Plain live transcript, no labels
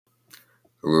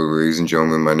Hello, ladies and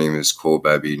gentlemen. My name is Cole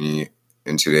Babini,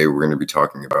 and today we're going to be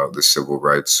talking about the civil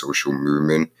rights social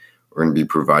movement. We're going to be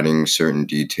providing certain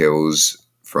details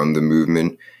from the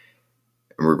movement,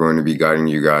 and we're going to be guiding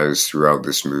you guys throughout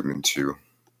this movement too.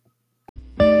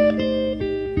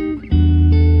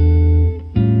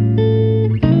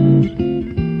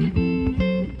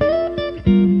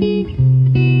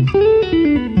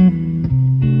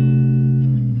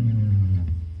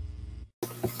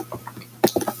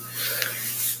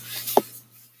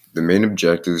 The main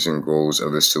objectives and goals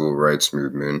of the civil rights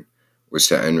movement was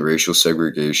to end racial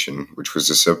segregation, which was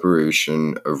the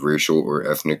separation of racial or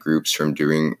ethnic groups from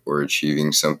doing or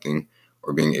achieving something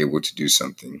or being able to do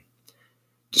something,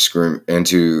 and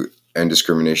to end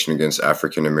discrimination against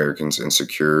African Americans and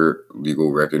secure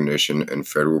legal recognition and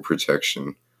federal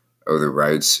protection of the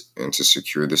rights, and to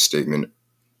secure the statement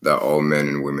that all men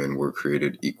and women were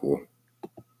created equal.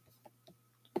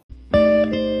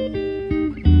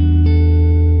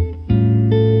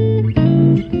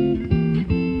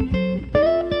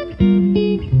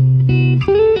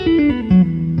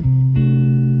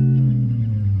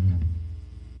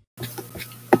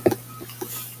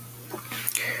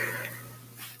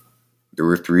 There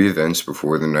were three events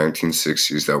before the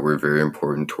 1960s that were very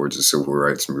important towards the civil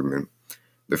rights movement.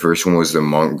 The first one was the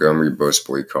Montgomery bus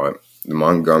boycott. The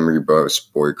Montgomery bus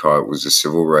boycott was a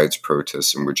civil rights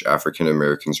protest in which African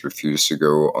Americans refused to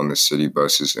go on the city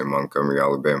buses in Montgomery,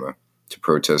 Alabama, to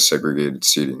protest segregated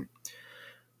seating.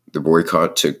 The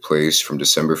boycott took place from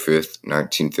December 5th,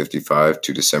 1955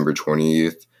 to December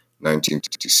 20th,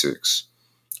 1956,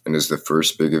 and is the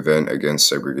first big event against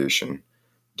segregation.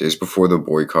 Days before the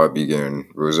boycott began,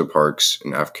 Rosa Parks,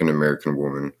 an African-American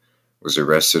woman, was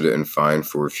arrested and fined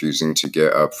for refusing to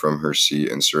get up from her seat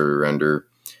and surrender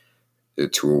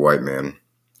it to a white man.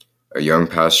 A young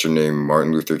pastor named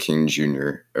Martin Luther King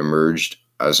Jr. emerged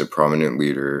as a prominent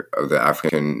leader of the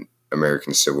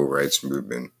African-American civil rights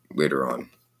movement later on.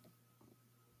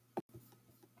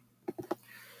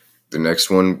 The next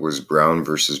one was Brown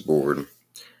versus Board.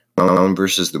 Brown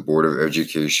versus the Board of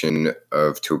Education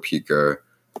of Topeka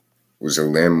was a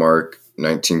landmark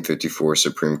 1954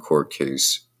 Supreme Court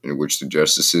case in which the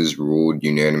justices ruled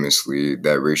unanimously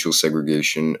that racial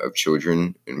segregation of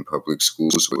children in public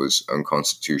schools was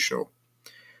unconstitutional.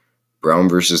 Brown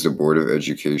versus the Board of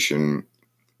Education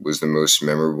was the most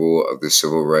memorable of the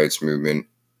civil rights movement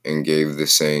and gave the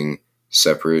saying,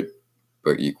 "separate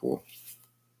but equal."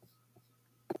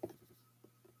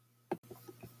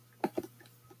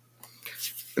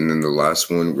 And then the last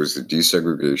one was the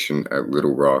desegregation at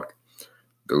Little Rock.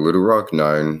 The Little Rock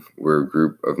Nine were a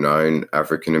group of 9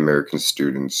 African-American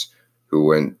students who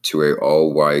went to an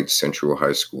all-white Central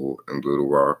High School in Little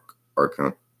Rock,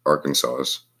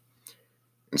 Arkansas.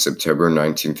 In September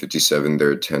 1957,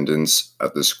 their attendance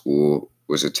at the school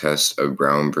was a test of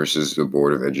Brown versus the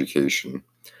Board of Education,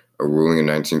 a ruling in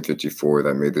 1954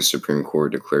 that made the Supreme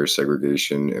Court declare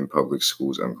segregation in public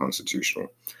schools unconstitutional.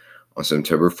 On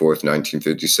September 4th,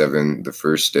 1957, the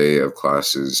first day of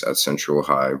classes at Central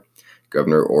High,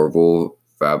 Governor Orville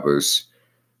Faubus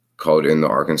called in the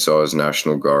Arkansas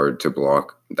National Guard to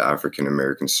block the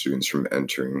African-American students from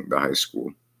entering the high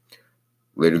school.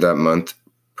 Later that month,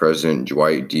 President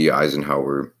Dwight D.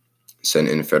 Eisenhower sent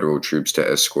in federal troops to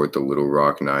escort the Little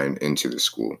Rock Nine into the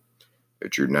school.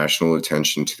 It drew national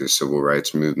attention to the civil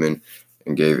rights movement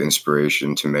and gave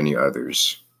inspiration to many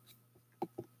others.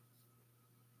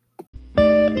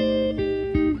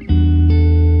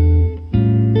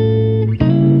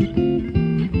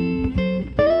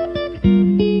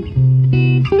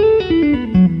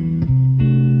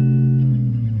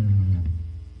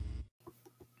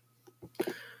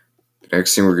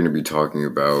 Next thing we're going to be talking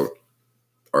about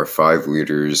are 5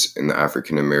 leaders in the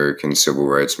African-American civil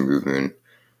rights movement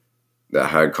that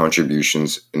had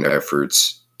contributions and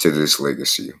efforts to this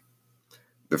legacy.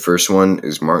 The first one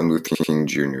is Martin Luther King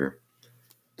Jr.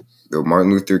 Though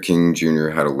Martin Luther King Jr.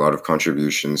 had a lot of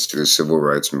contributions to the civil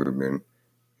rights movement,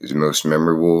 his most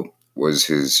memorable was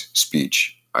his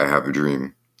speech, "I Have a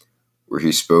Dream," where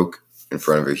he spoke in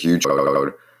front of a huge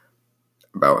crowd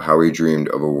about how he dreamed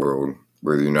of a world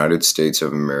where the United States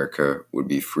of America would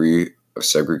be free of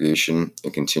segregation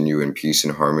and continue in peace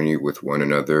and harmony with one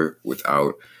another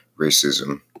without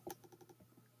racism.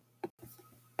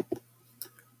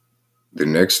 The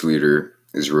next leader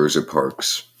is Rosa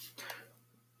Parks.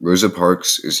 Rosa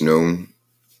Parks is known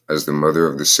as the mother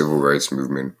of the civil rights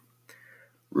movement.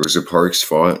 Rosa Parks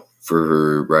fought for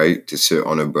her right to sit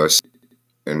on a bus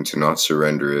and to not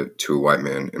surrender it to a white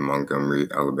man in Montgomery,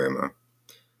 Alabama.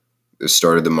 This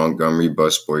started the Montgomery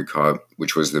bus boycott,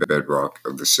 which was the bedrock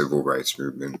of the civil rights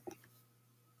movement.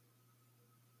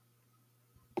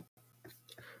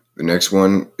 The next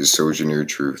one is Sojourner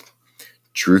Truth.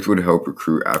 Truth would help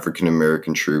recruit African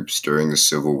American troops during the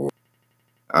Civil War.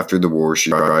 After the war, she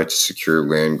tried to secure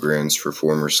land grants for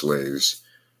former slaves.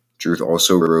 Truth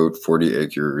also wrote 40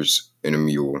 Acres and a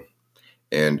Mule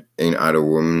and Ain't I a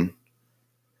Woman.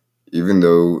 Even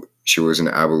though she was an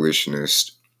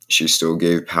abolitionist, she still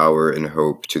gave power and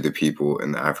hope to the people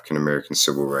in the African American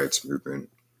civil rights movement.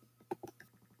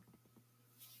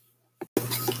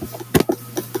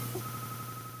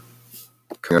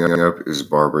 Coming up is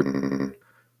Barbara Jordan.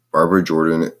 Barbara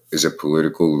Jordan is a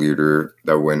political leader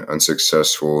that went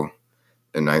unsuccessful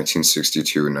in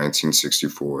 1962 and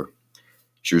 1964.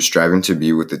 She was striving to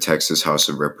be with the Texas House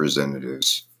of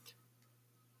Representatives.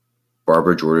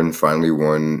 Barbara Jordan finally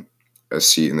won a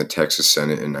seat in the Texas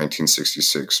Senate in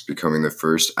 1966, becoming the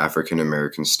first African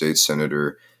American state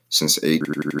senator since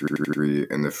 1883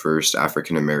 and the first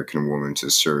African American woman to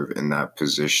serve in that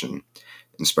position,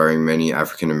 inspiring many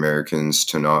African Americans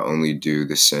to not only do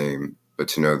the same, but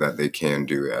to know that they can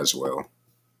do it as well.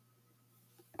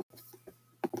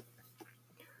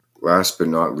 Last but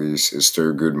not least is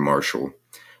Thurgood Marshall,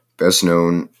 best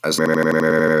known as an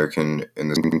American in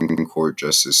the Supreme Court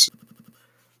Justice.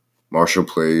 Marshall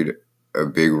played a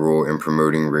big role in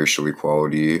promoting racial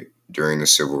equality during the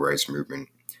Civil Rights Movement.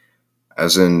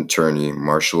 As an attorney,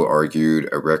 Marshall argued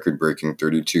a record-breaking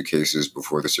 32 cases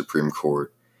before the Supreme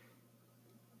Court,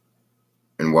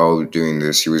 and while doing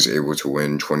this, he was able to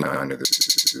win 29 of the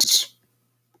cases.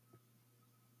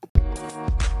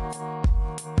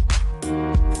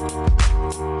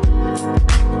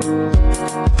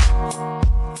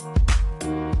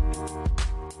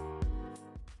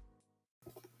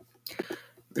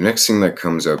 The next thing that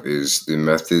comes up is the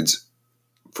methods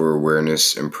for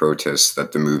awareness and protests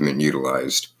that the movement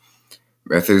utilized.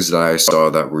 Methods that I saw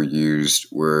that were used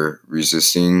were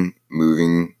resisting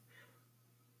moving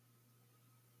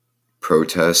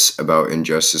protests about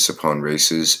injustice upon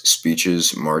races,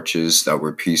 speeches, marches that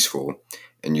were peaceful,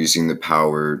 and using the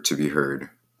power to be heard.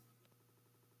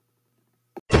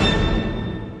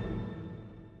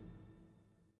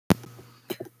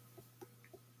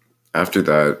 After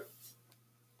that,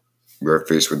 we are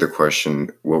faced with the question,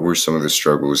 what were some of the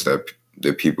struggles that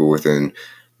the people within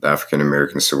the African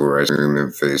American Civil Rights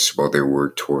Movement faced while they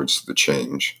worked towards the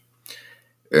change?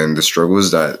 And the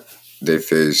struggles that they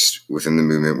faced within the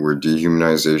movement were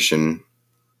dehumanization,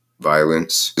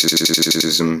 violence,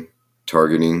 racism,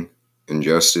 targeting,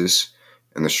 injustice,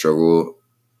 and the struggle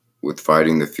with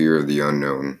fighting the fear of the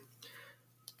unknown.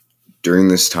 During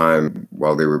this time,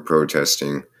 while they were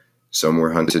protesting, some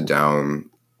were hunted down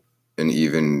and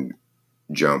even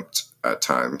jumped at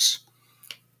times.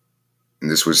 And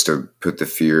this was to put the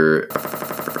fear of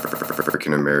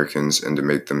African Americans and to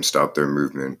make them stop their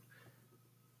movement.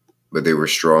 But they were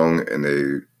strong and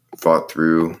they fought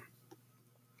through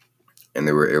and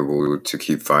they were able to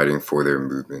keep fighting for their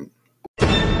movement.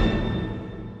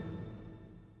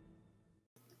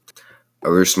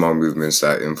 Other small movements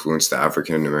that influenced the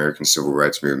African American Civil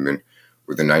Rights Movement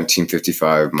were the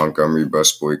 1955 Montgomery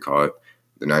bus boycott,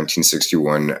 the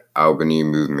 1961 Albany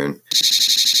Movement,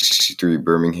 1963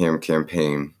 Birmingham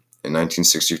Campaign, in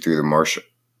 1963 the March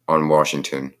on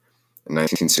Washington, in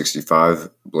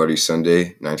 1965 Bloody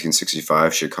Sunday,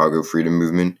 1965 Chicago Freedom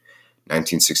Movement,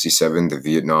 1967 the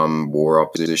Vietnam War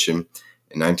Opposition,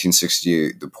 in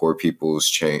 1968 the Poor People's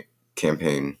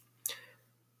Campaign.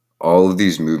 All of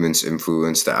these movements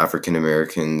influenced the African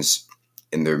Americans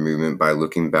in their movement by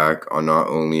looking back on not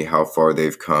only how far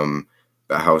they've come,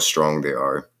 but how strong they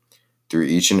are. Through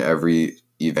each and every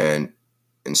event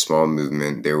and small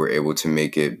movement, they were able to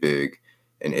make it big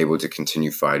and able to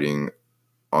continue fighting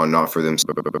on not for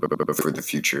themselves, but for the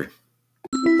future.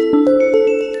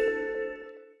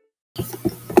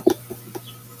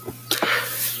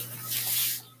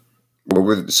 What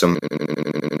were some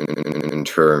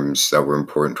terms that were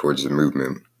important towards the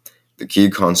movement? The key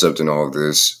concept in all of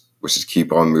this was to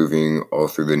keep on moving all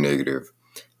through the negative.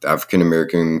 The African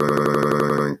American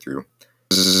going through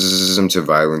racism to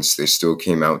violence, they still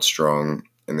came out strong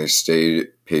and they stayed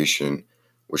patient,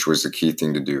 which was the key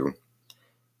thing to do.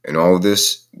 In all of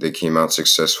this, they came out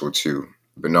successful too,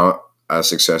 but not as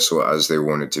successful as they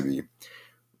wanted to be.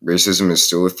 Racism is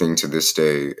still a thing to this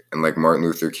day, and like Martin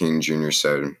Luther King Jr.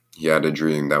 said, he had a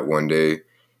dream that one day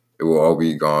it will all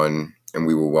be gone and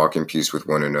we will walk in peace with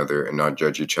one another and not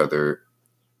judge each other,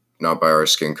 not by our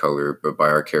skin color, but by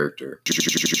our character.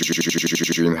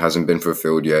 The dream hasn't been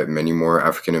fulfilled yet. Many more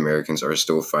African Americans are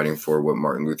still fighting for what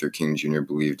Martin Luther King Jr.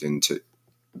 believed in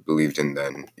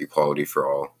then, equality for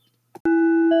all.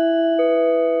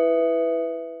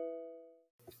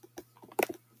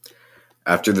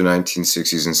 After the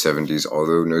 1960s and 70s,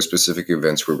 although no specific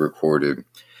events were recorded,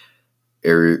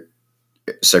 area,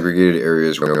 segregated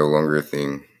areas were no longer a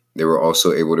thing. They were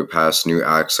also able to pass new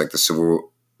acts like the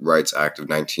Civil Rights Act of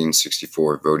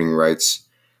 1964, Voting Rights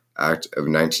Act of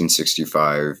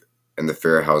 1965, and the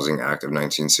Fair Housing Act of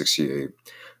 1968.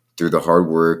 Through the hard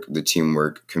work, the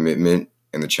teamwork, commitment,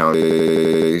 and the challenges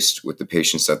they faced with the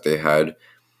patience that they had,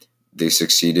 they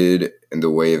succeeded in the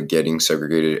way of getting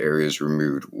segregated areas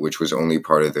removed, which was only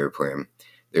part of their plan.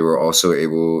 They were also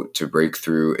able to break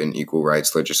through in equal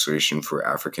rights legislation for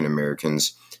African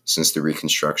Americans since the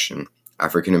Reconstruction.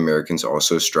 African Americans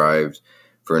also strived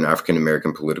for an African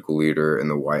American political leader in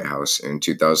the White House. In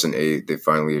 2008, they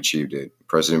finally achieved it.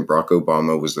 President Barack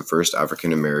Obama was the first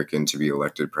African American to be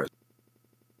elected president.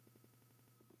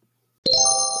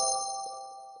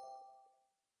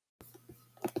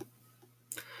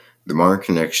 The modern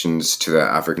connections to the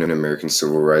African American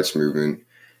civil rights movement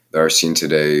that are seen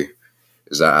today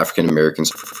is that African Americans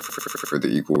for the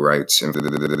equal rights and for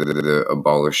the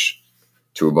abolish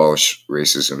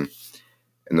racism.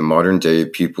 In the modern day,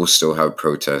 people still have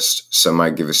protests. Some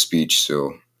might give a speech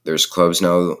still. There's clubs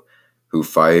now who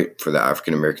fight for the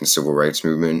African American civil rights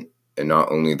movement, and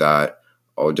not only that,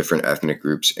 all different ethnic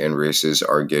groups and races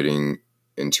are getting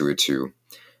into it too.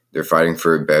 They're fighting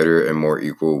for a better and more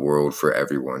equal world for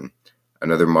everyone.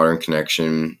 Another modern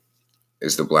connection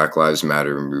is the Black Lives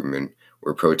Matter movement,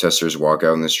 where protesters walk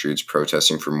out in the streets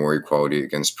protesting for more equality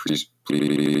against police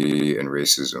and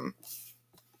racism.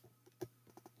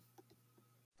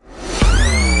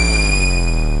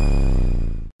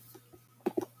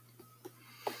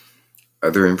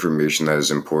 Other information that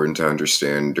is important to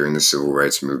understand during the civil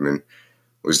rights movement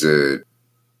was the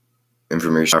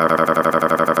information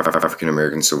African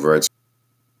American civil rights.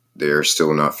 They are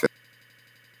still not finished.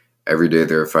 Every day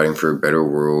they are fighting for a better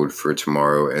world for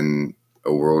tomorrow, and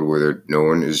a world where no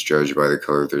one is judged by the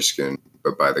color of their skin,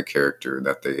 but by the character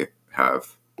that they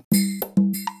have.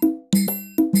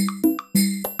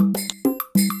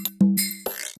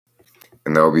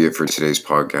 And that will be it for today's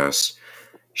podcast.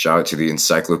 Shout out to the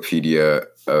Encyclopedia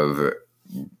of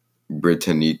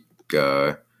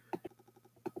Britannica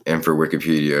and for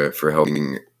Wikipedia for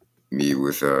helping me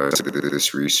with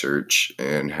this research,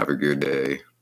 and have a good day.